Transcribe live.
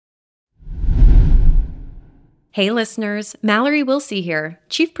Hey listeners, Mallory Willsea here,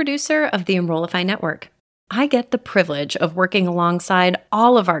 Chief Producer of the Enrollify Network. I get the privilege of working alongside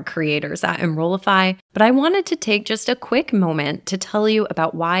all of our creators at Enrollify, but I wanted to take just a quick moment to tell you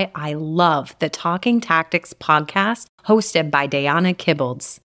about why I love the Talking Tactics podcast hosted by Diana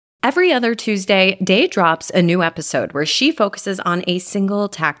Kibbolds. Every other Tuesday, Day drops a new episode where she focuses on a single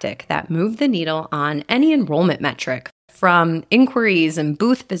tactic that moved the needle on any enrollment metric, from inquiries and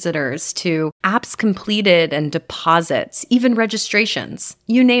booth visitors to apps completed and deposits, even registrations,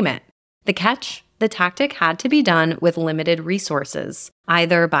 you name it. The catch? The tactic had to be done with limited resources,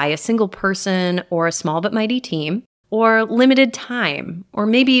 either by a single person or a small but mighty team, or limited time, or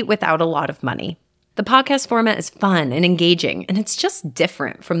maybe without a lot of money. The podcast format is fun and engaging, and it's just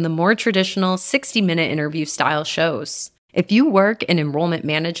different from the more traditional 60-minute interview style shows. If you work in enrollment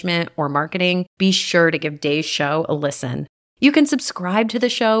management or marketing, be sure to give Day's show a listen. You can subscribe to the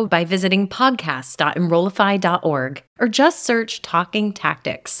show by visiting podcast.enrollify.org or just search Talking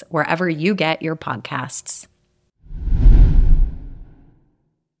Tactics wherever you get your podcasts.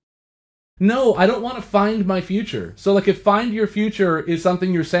 No, I don't want to find my future. So if find your future is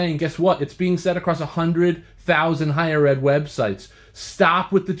something you're saying, guess what? It's being said across 100,000 higher ed websites.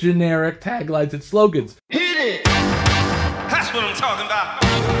 Stop with the generic taglines and slogans. Hit it! That's what I'm talking about.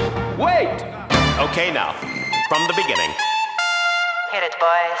 Wait! Okay, now, from the beginning. Hit it,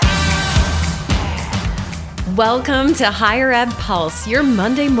 boys. Welcome to Higher Ed Pulse, your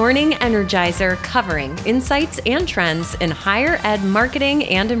Monday morning energizer covering insights and trends in higher ed marketing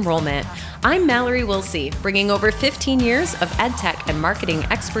and enrollment. I'm Mallory Willsea, bringing over 15 years of ed tech and marketing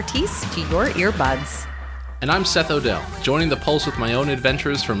expertise to your earbuds. And I'm Seth Odell, joining the Pulse with my own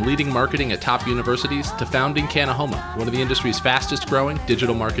adventures from leading marketing at top universities to founding Kanahoma, one of the industry's fastest growing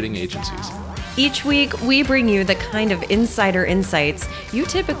digital marketing agencies. Each week, we bring you the kind of insider insights you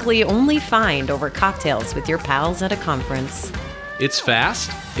typically only find over cocktails with your pals at a conference. It's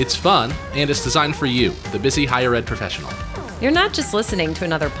fast, it's fun, and it's designed for you, the busy higher ed professional. You're not just listening to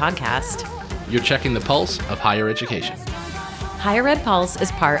another podcast. You're checking the pulse of higher education. Higher Ed Pulse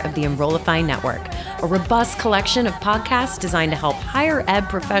is part of the Enrollify Network, a robust collection of podcasts designed to help higher ed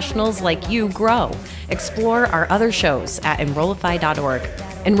professionals like you grow. Explore our other shows at enrollify.org.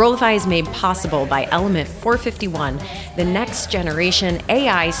 Enrollify is made possible by Element 451, the next generation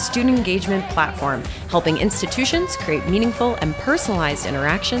AI student engagement platform, helping institutions create meaningful and personalized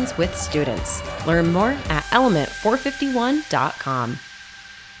interactions with students. Learn more at element451.com.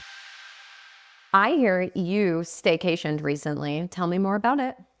 I hear you staycationed recently. Tell me more about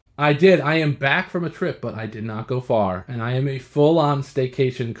it. I did. I am back from a trip, but I did not go far. And I am a full-on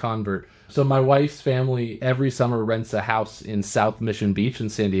staycation convert. So my wife's family every summer rents a house in South Mission Beach in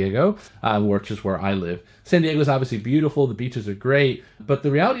San Diego, which is where I live. San Diego is obviously beautiful. The beaches are great. But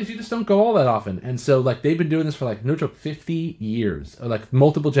the reality is you just don't go all that often. And so they've been doing this for no joke, 50 years, or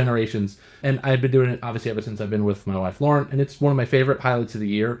multiple generations. And I've been doing it obviously ever since I've been with my wife, Lauren. And it's one of my favorite highlights of the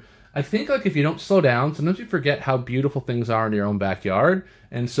year. I think if you don't slow down, sometimes you forget how beautiful things are in your own backyard.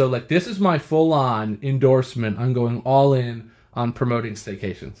 And so this is my full-on endorsement. I'm going all in on promoting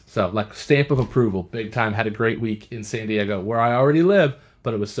staycations. So stamp of approval, big time. Had a great week in San Diego where I already live,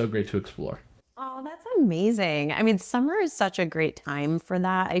 but it was so great to explore. Oh, that's amazing. I mean, summer is such a great time for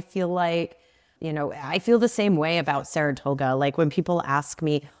that. I feel I feel the same way about Saratoga. When people ask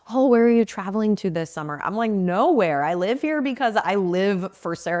me, oh, where are you traveling to this summer? I'm like, nowhere. I live here because I live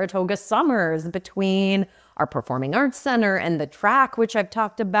for Saratoga summers between our Performing Arts Center and the track, which I've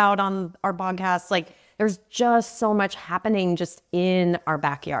talked about on our podcast. There's just so much happening just in our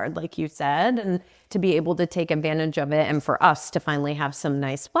backyard, like you said, and to be able to take advantage of it and for us to finally have some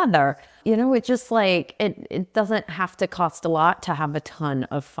nice weather. It's just it doesn't have to cost a lot to have a ton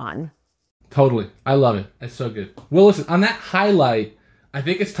of fun. Totally. I love it. It's so good. Well, listen, on that highlight, I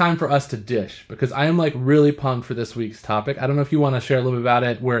think it's time for us to dish because I am really pumped for this week's topic. I don't know if you want to share a little bit about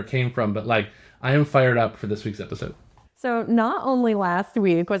it, where it came from, but I am fired up for this week's episode. So not only last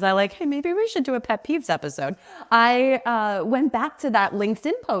week was I hey, maybe we should do a Pet Peeves episode. I went back to that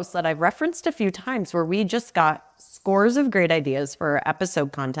LinkedIn post that I've referenced a few times where we just got scores of great ideas for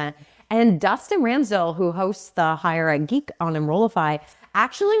episode content. And Dustin Ransdell, who hosts the Higher Ed Geek on Enrollify,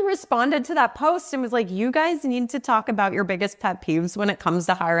 actually responded to that post and was like, you guys need to talk about your biggest pet peeves when it comes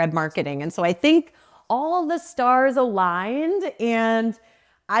to higher ed marketing. And so I think all the stars aligned, and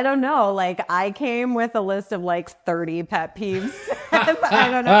I don't know, I came with a list of 30 pet peeves. I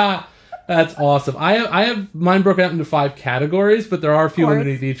don't know. That's awesome. I have mine broken out into 5 categories, but there are a few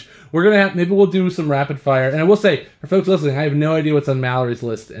underneath each. We're going to maybe we'll do some rapid fire. And I will say, for folks listening, I have no idea what's on Mallory's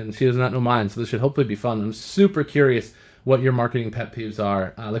list, and she does not know mine, so this should hopefully be fun. I'm super curious what your marketing pet peeves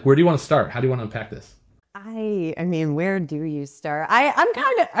are. Where do you want to start? How do you want to unpack this? I mean, where do you start?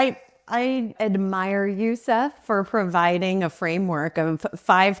 I admire you, Seth, for providing a framework of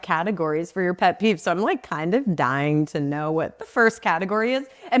 5 categories for your pet peeves. So I'm like kind of dying to know what the first category is.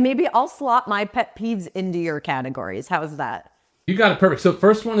 And maybe I'll slot my pet peeves into your categories. How's that? You got it perfect. So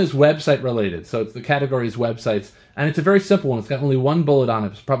first one is website related. So it's the category is websites. And it's a very simple one. It's got only one bullet on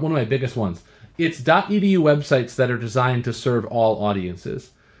it. It's probably one of my biggest ones. It's .edu websites that are designed to serve all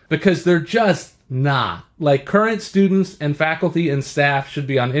audiences. Because they're just not. Like, current students and faculty and staff should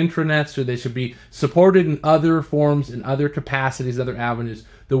be on intranets, or they should be supported in other forms, in other capacities, other avenues.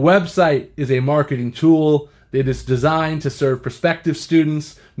 The website is a marketing tool. It is designed to serve prospective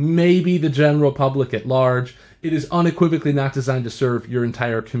students, maybe the general public at large. It is unequivocally not designed to serve your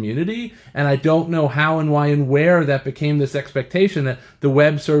entire community, and I don't know how and why and where that became this expectation that the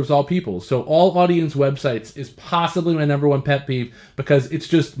web serves all people. So all audience websites is possibly my number one pet peeve, because it's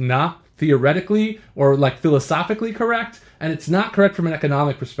just not theoretically or like philosophically correct, and it's not correct from an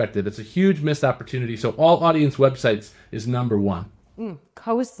economic perspective. It's a huge missed opportunity. So all audience websites is number one.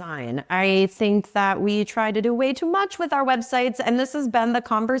 Cosign. I think that we try to do way too much with our websites, and this has been the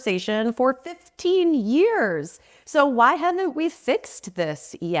conversation for 15 years. So why haven't we fixed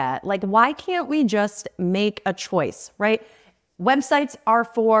this yet? Like, why can't we just make a choice, right? Websites are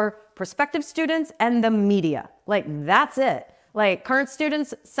for prospective students and the media. Like, that's it. Like, current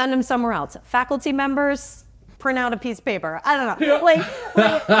students, send them somewhere else. Faculty members, print out a piece of paper. I don't know.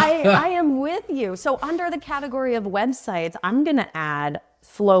 I am with you. So under the category of websites, I'm going to add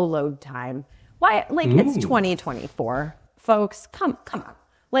slow load time. Why? Like, it's 2024, folks. Come on.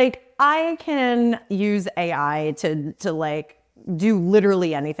 Like, I can use AI to like do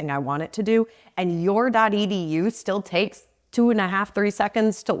literally anything I want it to do, and your .edu still takes 2.5, 3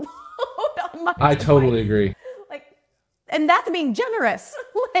 seconds to load on my I device. totally agree. Like, and that's being generous.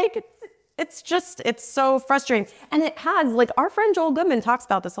 Like, it's so frustrating. And it has, like, our friend Joel Goodman talks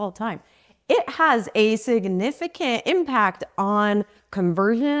about this all the time. It has a significant impact on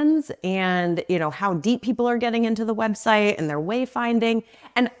conversions and, you know, how deep people are getting into the website and their wayfinding.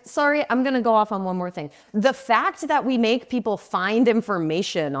 And sorry, I'm going to go off on one more thing. The fact that we make people find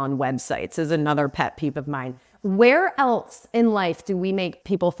information on websites is another pet peeve of mine. Where else in life do we make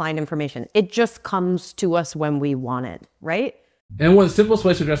people find information? It just comes to us when we want it, right? And one of the simplest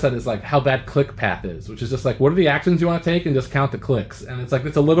ways to address that is like how bad click path is, which is just like, what are the actions you want to take, and just count the clicks. And it's like,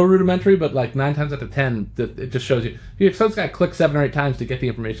 it's a little rudimentary, but like 9 times out of 10, it just shows you. If someone's got to click 7 or 8 times to get the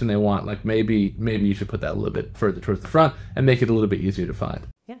information they want, like maybe you should put that a little bit further towards the front and make it a little bit easier to find.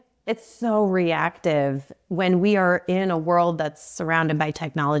 Yeah. It's so reactive when we are in a world that's surrounded by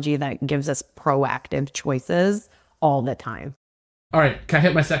technology that gives us proactive choices all the time. All right, can I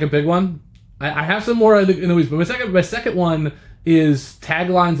hit my second big one? I have some more in the weeds, but my second one is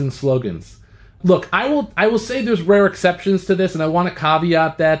taglines and slogans. Look, I will say there's rare exceptions to this, and I want to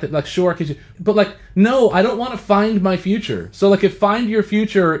caveat that like, sure, but like, no, I don't want to find my future. So like, if find your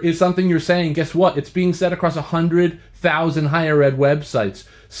future is something you're saying, guess what? It's being said across 100,000 higher ed websites.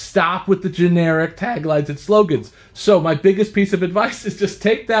 Stop with the generic taglines and slogans. So my biggest piece of advice is just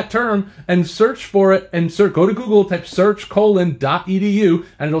take that term and search for it, and go to Google, type search .edu,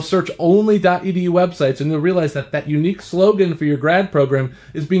 and it'll search only .edu websites, and you'll realize that that unique slogan for your grad program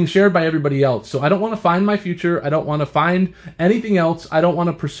is being shared by everybody else. So I don't want to find my future. I don't want to find anything else. I don't want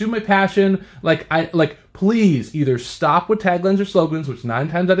to pursue my passion. Please either stop with taglines or slogans, which 9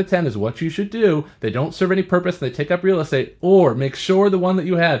 times out of 10 is what you should do. They don't serve any purpose, they take up real estate, or make sure the one that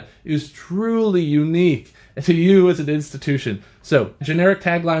you have is truly unique to you as an institution. So generic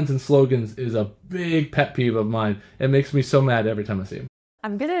taglines and slogans is a big pet peeve of mine. It makes me so mad every time I see them.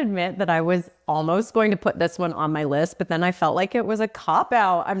 I'm going to admit that I was almost going to put this one on my list, but then I felt like it was a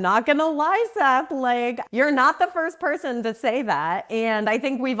cop-out. I'm not going to lie, Seth. Like, you're not the first person to say that. And I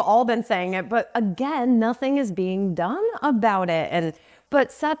think we've all been saying it. But again, nothing is being done about it.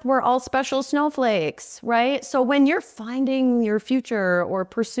 But Seth, we're all special snowflakes, right? So when you're finding your future or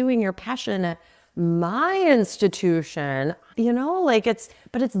pursuing your passion at my institution, you know, like it's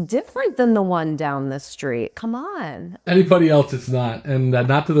different than the one down the street. Come on. Anybody else, it's not, and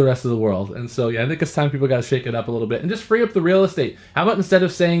not to the rest of the world. And so, yeah, I think it's time people got to shake it up a little bit and just free up the real estate. How about instead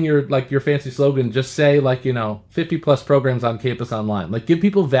of saying your fancy slogan, just say 50 plus programs on campus online. Like, give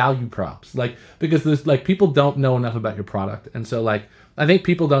people value props, because there's people don't know enough about your product, and so I think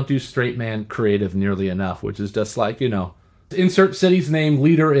people don't do straight man creative nearly enough, which is just insert city's name,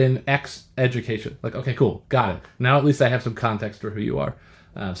 leader in X education. Okay, cool, got it. Now at least I have some context for who you are.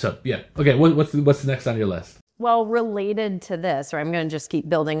 So yeah, okay. What's the next on your list? Well, related to this, or I'm going to just keep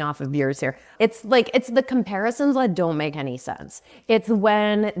building off of yours here. It's the comparisons that don't make any sense. It's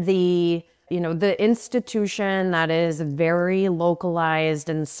when the the institution that is very localized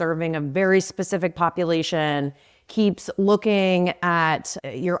and serving a very specific population keeps looking at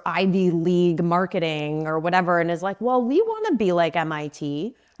your Ivy League marketing or whatever and is like, well, we want to be like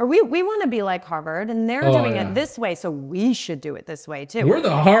MIT or we want to be like Harvard and they're doing it this way, so we should do it this way too. We're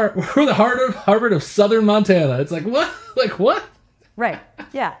the Harvard of Southern Montana. It's like, what? Like, what? Right.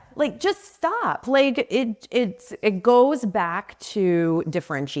 Yeah. Like, just stop. Like, it goes back to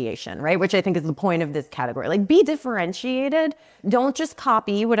differentiation, right? Which I think is the point of this category. Like, be differentiated. Don't just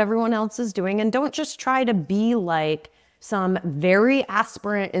copy what everyone else is doing. And don't just try to be like some very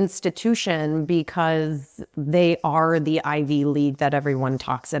aspirant institution because they are the Ivy League that everyone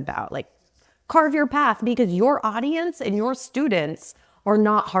talks about. Like, carve your path because your audience and your students are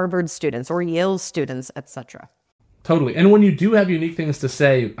not Harvard students or Yale students, etc. Totally. And when you do have unique things to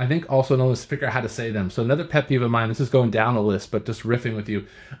say, I think also know is figure out how to say them. So another pet peeve of mine, this is going down a list, but just riffing with you.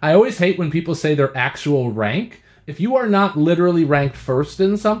 I always hate when people say their actual rank. If you are not literally ranked first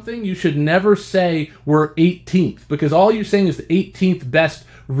in something, you should never say we're 18th, because all you're saying is the 18th best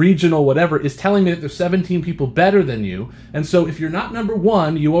regional whatever is telling me that there's 17 people better than you. And so if you're not number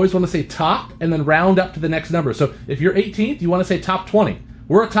one, you always want to say top and then round up to the next number. So if you're 18th, you want to say top 20.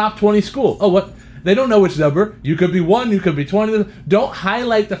 We're a top 20 school. Oh, what? They don't know which number. You could be 1, you could be 20. Don't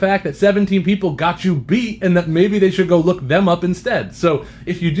highlight the fact that 17 people got you beat and that maybe they should go look them up instead. So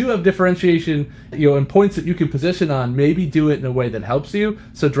if you do have differentiation, and points that you can position on, maybe do it in a way that helps you.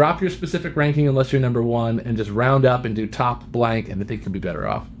 So drop your specific ranking unless you're number one and just round up and do top blank, and I think you'll be better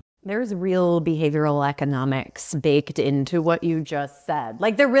off. There's real behavioral economics baked into what you just said.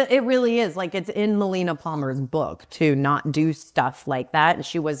 Like it really is. Like, it's in Melina Palmer's book to not do stuff like that. And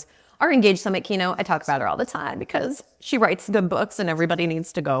she was our Engage Summit keynote. I talk about her all the time because she writes good books and everybody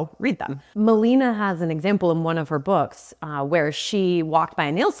needs to go read them. Melina has an example in one of her books where she walked by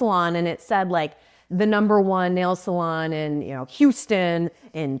a nail salon and it said like the #1 nail salon in Houston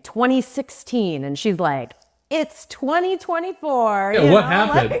in 2016. And she's like, it's 2024. Yeah, what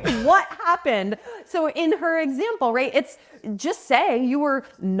happened? Like, what happened? So in her example, right, it's just say you were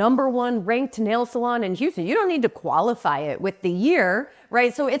 #1 ranked nail salon in Houston. You don't need to qualify it with the year,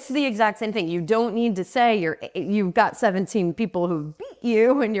 right? So it's the exact same thing. You don't need to say you've got 17 people who beat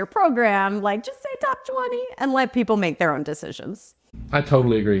you in your program. Like, just say top 20 and let people make their own decisions. I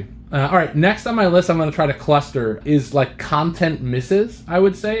totally agree. All right, next on my list, I'm going to try to cluster is like content misses, I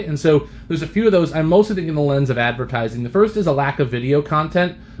would say. And so there's a few of those. I'm mostly thinking in the lens of advertising. The first is a lack of video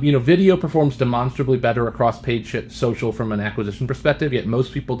content. Video performs demonstrably better across paid social from an acquisition perspective, yet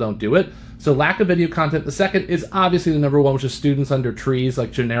most people don't do it. So lack of video content. The second is obviously the #1, which is students under trees,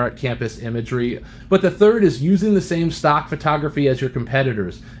 like generic campus imagery. But the third is using the same stock photography as your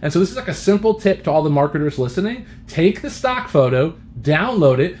competitors. And so this is like a simple tip to all the marketers listening. Take the stock photo,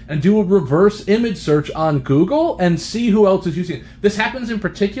 download it, and do a reverse image search on Google and see who else is using it. This happens in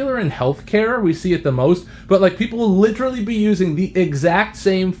particular in healthcare. We see it the most, but like people will literally be using the exact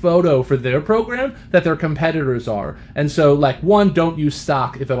same photo for their program that their competitors are. And so like, one, don't use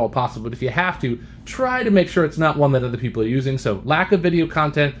stock if at all possible, but if you have to, try to make sure it's not one that other people are using. So lack of video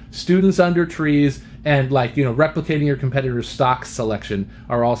content, students under trees, and replicating your competitor's stock selection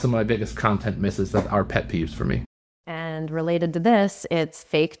are all some of my biggest content misses that are pet peeves for me. And related to this, it's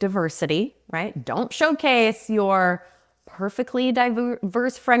fake diversity, right? Don't showcase your perfectly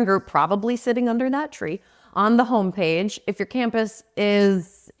diverse friend group, probably sitting under that tree, on the homepage if your campus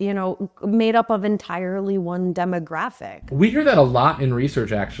is, made up of entirely one demographic. We hear that a lot in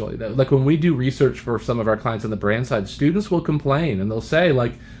research, actually. That, like when we do research for some of our clients on the brand side, students will complain and they'll say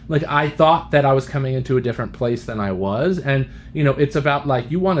like I thought that I was coming into a different place than I was. And, it's about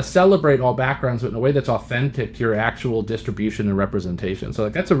like you want to celebrate all backgrounds, but in a way that's authentic to your actual distribution and representation. So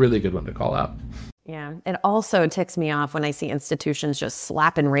like that's a really good one to call out. Yeah. It also ticks me off when I see institutions just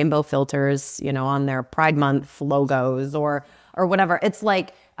slapping rainbow filters, on their Pride Month logos or whatever. It's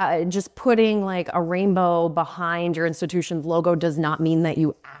like just putting like a rainbow behind your institution's logo does not mean that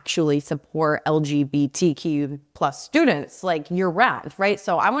you actually support LGBTQ plus students like year-round, right?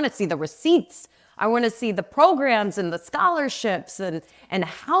 So I want to see the receipts. I want to see the programs and the scholarships and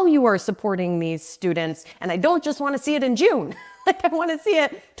how you are supporting these students. And I don't just want to see it in June. Like I want to see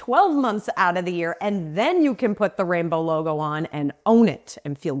it 12 months out of the year, and then you can put the rainbow logo on and own it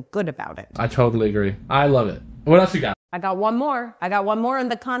and feel good about it. I totally agree. I love it. What else you got? I got one more. In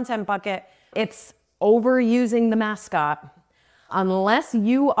the content bucket. It's overusing the mascot. Unless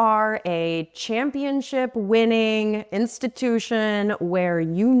you are a championship winning institution where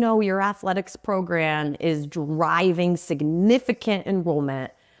your athletics program is driving significant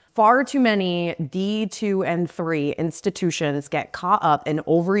enrollment, Far too many D2 and 3 institutions get caught up in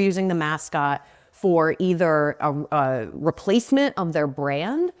overusing the mascot for either a replacement of their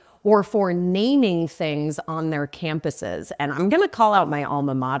brand or for naming things on their campuses. And I'm going to call out my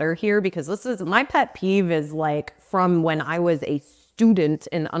alma mater here because this is my pet peeve is like from when I was a student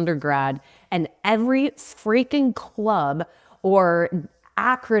in undergrad, and every freaking club or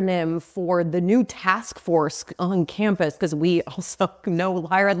acronym for the new task force on campus, because we also know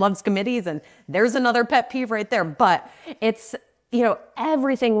higher ed loves committees, and there's another pet peeve right there. But it's, you know,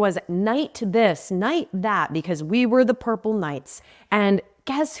 everything was night this, night that, because we were the Purple Knights. And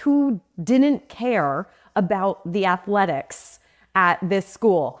guess who didn't care about the athletics at this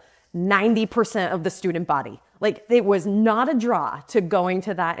school? 90% of the student body. Like, it was not a draw to going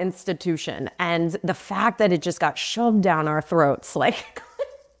to that institution. And the fact that it just got shoved down our throats, like,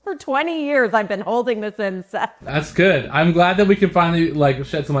 for 20 years, I've been holding this in, Seth. That's good. I'm glad that we can finally, like,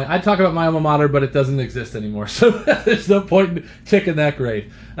 shed some light. I talk about my alma mater, but it doesn't exist anymore. So there's no point in kicking that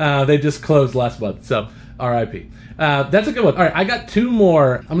grave. They just closed last month. So RIP. That's a good one. All right, I got two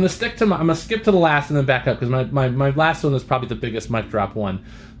more. I'm gonna skip to the last and then back up because my last one is probably the biggest mic drop one.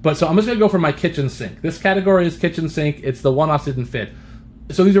 But so I'm just gonna go for my kitchen sink. This category is kitchen sink. It's the one-offs didn't fit.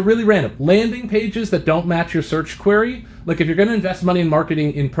 So these are really random. Landing pages that don't match your search query. Like if you're going to invest money in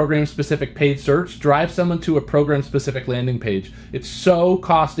marketing in program-specific paid search, drive someone to a program-specific landing page. It's so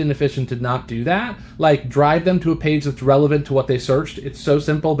cost inefficient to not do that. Like drive them to a page that's relevant to what they searched. It's so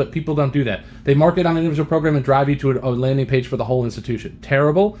simple, but people don't do that. They market on an individual program and drive you to a landing page for the whole institution.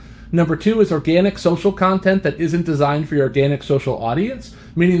 Terrible. Number two is organic social content that isn't designed for your organic social audience.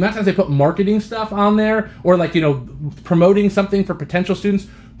 Meaning that times they put marketing stuff on there or like, you know, promoting something for potential students.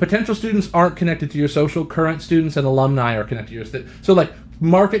 Potential students aren't connected to your social. Current students and alumni are connected to yours. So like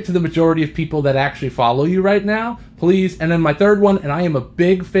market to the majority of people that actually follow you right now, please. And then my third one, and I am a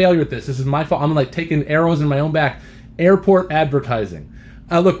big failure at this. This is my fault. I'm like taking arrows in my own back. Airport advertising.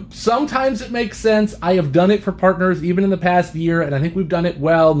 Look, sometimes it makes sense. I have done it for partners even in the past year, and I think we've done it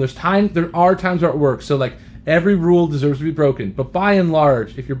well. And there are times where it works. So like every rule deserves to be broken. But by and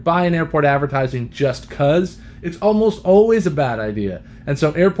large, if you're buying airport advertising just cause, it's almost always a bad idea. And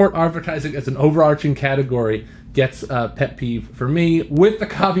so airport advertising as an overarching category gets a pet peeve for me, with the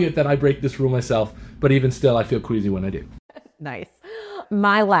caveat that I break this rule myself. But even still, I feel queasy when I do. Nice.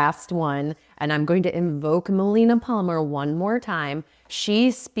 My last one, and I'm going to invoke Melina Palmer one more time.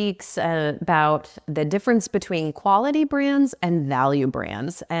 She speaks about the difference between quality brands and value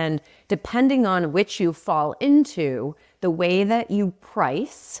brands. And depending on which you fall into, the way that you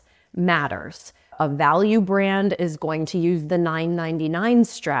price matters. A value brand is going to use the $9.99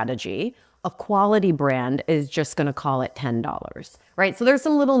 strategy. A quality brand is just going to call it $10, right? So there's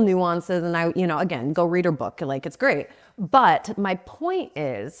some little nuances, and again, go read her book. Like, it's great. But my point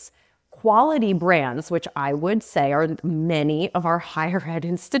is, quality brands, which I would say are many of our higher ed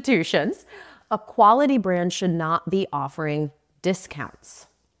institutions, a quality brand should not be offering discounts.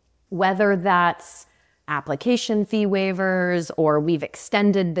 Whether that's application fee waivers, or we've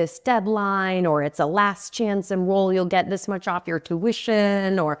extended this deadline, or it's a last chance enroll, you'll get this much off your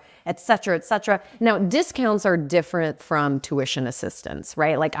tuition, or et cetera, et cetera. Now, discounts are different from tuition assistance,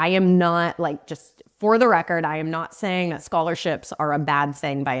 right? Like, I am not, like, just for the record, I am not saying that scholarships are a bad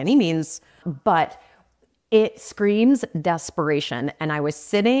thing by any means, but it screams desperation. And I was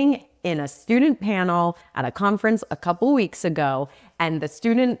sitting in a student panel at a conference a couple weeks ago, and the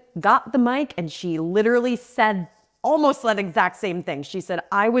student got the mic and she literally said almost that exact same thing. She said,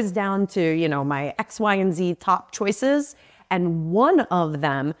 I was down to, my X, Y, and Z top choices, and one of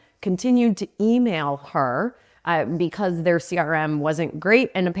them continued to email her because their CRM wasn't great,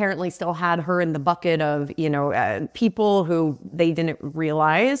 and apparently still had her in the bucket of, people who they didn't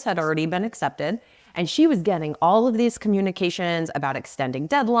realize had already been accepted. And she was getting all of these communications about extending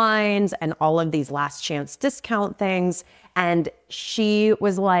deadlines and all of these last chance discount things. And she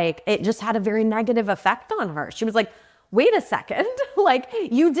was like, it just had a very negative effect on her. She was like, wait a second, like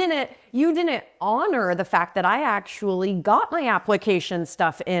you didn't honor the fact that I actually got my application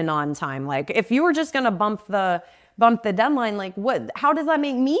stuff in on time. Like, if you were just gonna bump the deadline, like how does that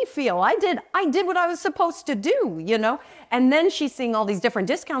make me feel? I did what I was supposed to do, And then she's seeing all these different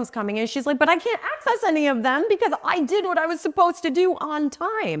discounts coming in. She's like, but I can't access any of them because I did what I was supposed to do on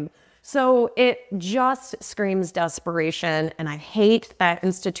time. So it just screams desperation. And I hate that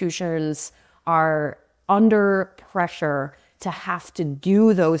institutions are under pressure to have to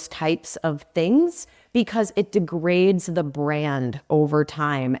do those types of things, because it degrades the brand over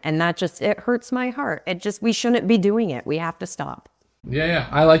time. And it hurts my heart. We shouldn't be doing it. We have to stop. Yeah,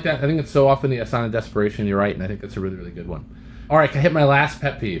 I like that. I think it's so often a sign of desperation. You're right. And I think that's a really, really good one. All right, can I hit my last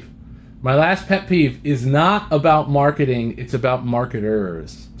pet peeve? My last pet peeve is not about marketing, it's about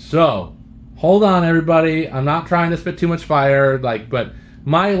marketers. So, hold on everybody, I'm not trying to spit too much fire, but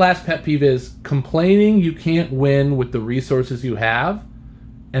my last pet peeve is complaining you can't win with the resources you have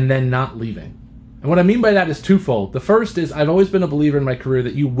and then not leaving. And what I mean by that is twofold. The first is I've always been a believer in my career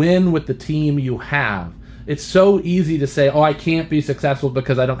that you win with the team you have. It's so easy to say, oh, I can't be successful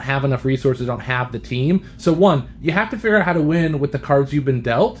because I don't have enough resources, I don't have the team. So one, you have to figure out how to win with the cards you've been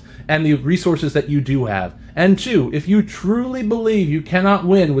dealt and the resources that you do have. And two, if you truly believe you cannot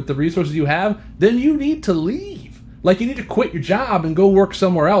win with the resources you have, then you need to leave. Like, you need to quit your job and go work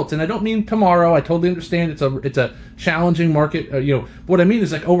somewhere else. And I don't mean tomorrow. I totally understand it's a challenging market. What I mean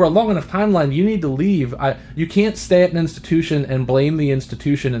is, like, over a long enough timeline, you need to leave. You can't stay at an institution and blame the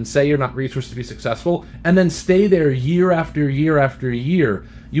institution and say you're not resourced to be successful and then stay there year after year after year.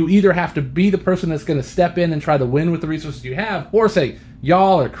 You either have to be the person that's going to step in and try to win with the resources you have, or say,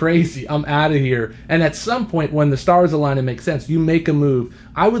 y'all are crazy, I'm out of here. And at some point when the stars align and make sense, you make a move.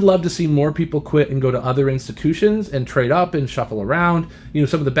 I would love to see more people quit and go to other institutions and trade up and shuffle around.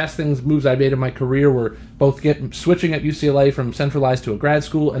 Some of the best moves I made in my career were both switching at UCLA from centralized to a grad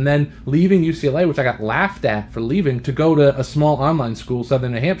school and then leaving UCLA, which I got laughed at for leaving, to go to a small online school,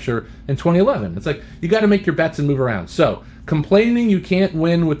 Southern New Hampshire, in 2011. It's like, you got to make your bets and move around. So, complaining you can't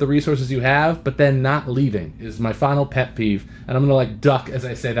win with the resources you have, but then not leaving is my final pet peeve. And I'm going to duck as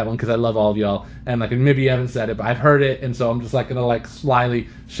I say that one because I love all of y'all. And maybe you haven't said it, but I've heard it. And so I'm just going to slyly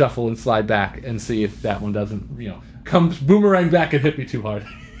shuffle and slide back and see if that one doesn't, come boomerang back and hit me too hard.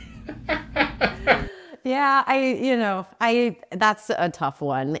 Yeah, that's a tough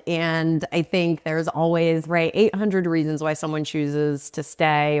one. And I think there's always, 800 reasons why someone chooses to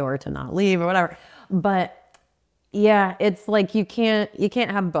stay or to not leave or whatever. But yeah, it's like you can't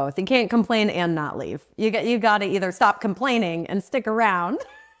have both. You can't complain and not leave. You got to either stop complaining and stick around.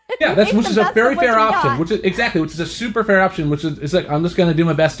 Yeah, which is a very fair option. Which is a super fair option. Which is, it's like, I'm just going to do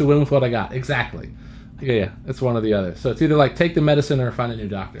my best to win with what I got. Exactly. Yeah, it's one or the other. So it's either take the medicine or find a new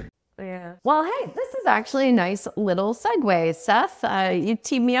doctor. Yeah. Well, hey, this is actually a nice little segue, Seth. You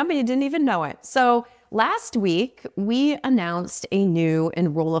teamed me up and you didn't even know it. So last week, we announced a new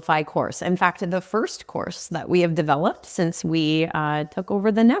Enrollify course. In fact, the first course that we have developed since we took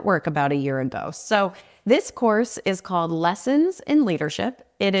over the network about a year ago. So this course is called Lessons in Leadership.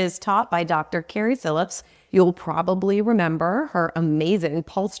 It is taught by Dr. Carrie Phillips. You'll probably remember her amazing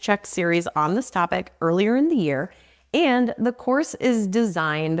Pulse Check series on this topic earlier in the year. And the course is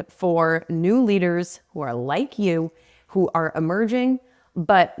designed for new leaders who are like you, who are emerging,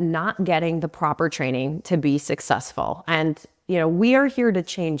 but not getting the proper training to be successful. And, we are here to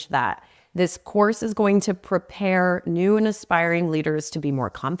change that. This course is going to prepare new and aspiring leaders to be more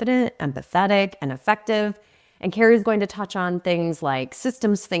confident, empathetic, and effective. And Carrie is going to touch on things like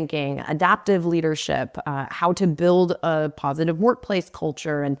systems thinking, adaptive leadership, how to build a positive workplace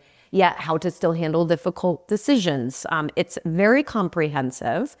culture, and yet how to still handle difficult decisions. It's very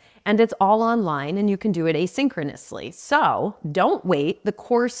comprehensive and it's all online and you can do it asynchronously. So don't wait. The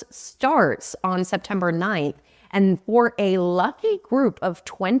course starts on September 9th. And for a lucky group of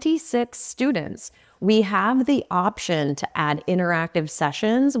 26 students, we have the option to add interactive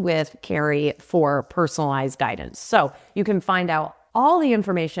sessions with Carrie for personalized guidance. So you can find out all the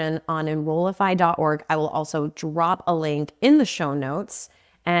information on Enrollify.org. I will also drop a link in the show notes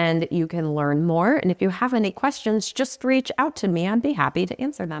and you can learn more. And if you have any questions, just reach out to me. I'd be happy to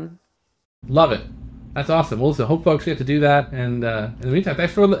answer them. Love it. That's awesome. Well, so hope folks get to do that. And in the meantime,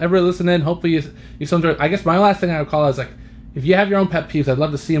 thanks for everybody listening. Hopefully you still enjoy it. I guess my last thing I would call is if you have your own pet peeves, I'd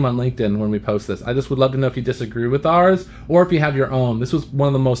love to see them on LinkedIn when we post this. I just would love to know if you disagree with ours or if you have your own. This was one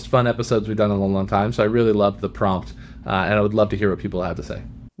of the most fun episodes we've done in a long time. So I really loved the prompt and I would love to hear what people have to say.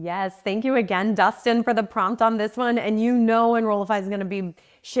 Yes, thank you again, Dustin, for the prompt on this one. And Enrollify is going to be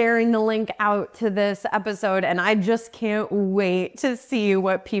sharing the link out to this episode. And I just can't wait to see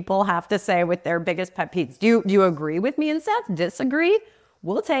what people have to say with their biggest pet peeves. Do you agree with me and Seth? Disagree?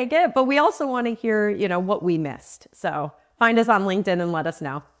 We'll take it. But we also want to hear, what we missed. So find us on LinkedIn and let us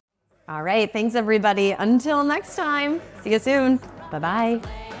know. All right. Thanks, everybody. Until next time. See you soon. Bye-bye.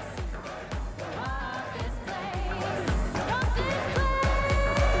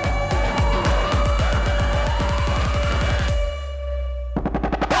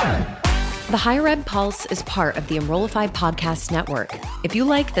 The Higher Ed Pulse is part of the Enrollify podcast network. If you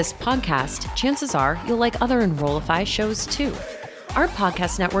like this podcast, chances are you'll like other Enrollify shows too. Our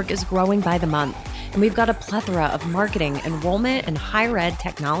podcast network is growing by the month. And we've got a plethora of marketing, enrollment, and higher ed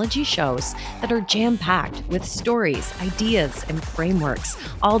technology shows that are jam-packed with stories, ideas, and frameworks,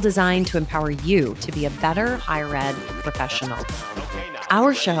 all designed to empower you to be a better higher ed professional.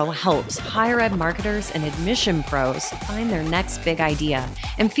 Our show helps higher ed marketers and admission pros find their next big idea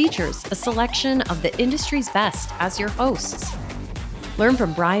and features a selection of the industry's best as your hosts. Learn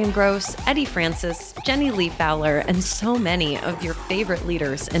from Brian Gross, Eddie Francis, Jenny Lee Fowler, and so many of your favorite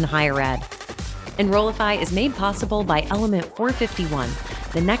leaders in higher ed. Enrollify is made possible by Element 451,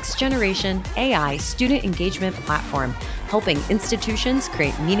 the next generation AI student engagement platform, helping institutions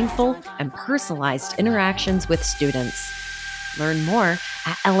create meaningful and personalized interactions with students. Learn more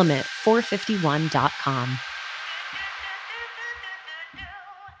at element451.com.